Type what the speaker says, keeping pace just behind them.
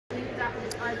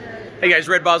Hey guys,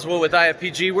 Red Boswell with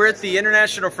IFPG. We're at the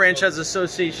International Franchise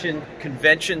Association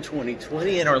Convention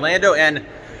 2020 in Orlando, and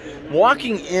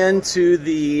walking into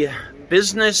the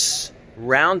business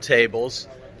roundtables,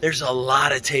 there's a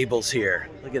lot of tables here.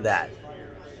 Look at that.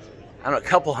 I don't know, a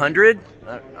couple hundred?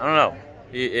 I don't know.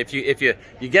 If you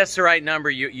guess the right number,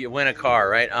 you win a car,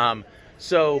 right?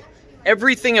 So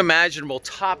everything imaginable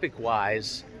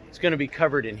topic-wise is going to be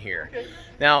covered in here.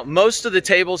 Now, most of the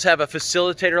tables have a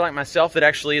facilitator like myself that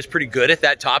actually is pretty good at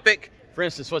that topic. For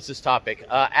instance, what's this topic?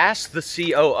 Ask the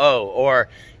COO, or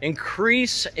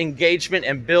increase engagement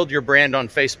and build your brand on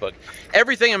Facebook.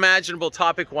 Everything imaginable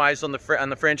topic-wise on the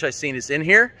franchise scene is in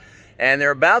here, and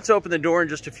they're about to open the door in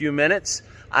just a few minutes.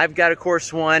 I've got, of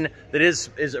course, one that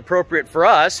is appropriate for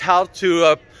us, how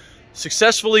to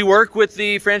successfully work with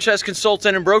the franchise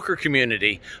consultant and broker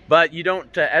community. But you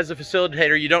don't, as a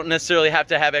facilitator, you don't necessarily have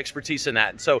to have expertise in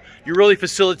that. So you're really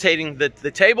facilitating the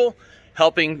table,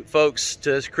 helping folks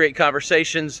to create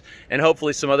conversations, and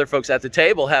hopefully some other folks at the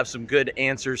table have some good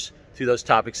answers to those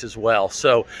topics as well.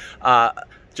 So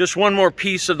just one more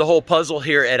piece of the whole puzzle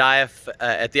here at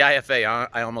the IFA,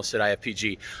 I almost said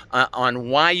IFPG, on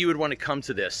why you would want to come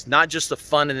to this. Not just the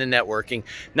fun and the networking,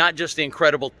 not just the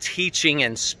incredible teaching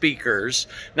and speakers,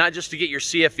 not just to get your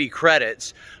CFE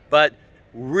credits, but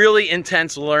really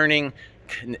intense learning,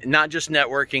 not just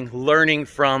networking, learning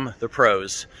from the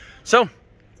pros. So,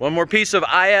 one more piece of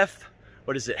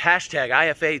what is it? Hashtag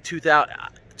IFA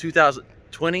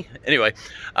 2020? Anyway,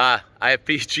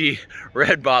 IFPG,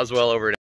 Red Boswell over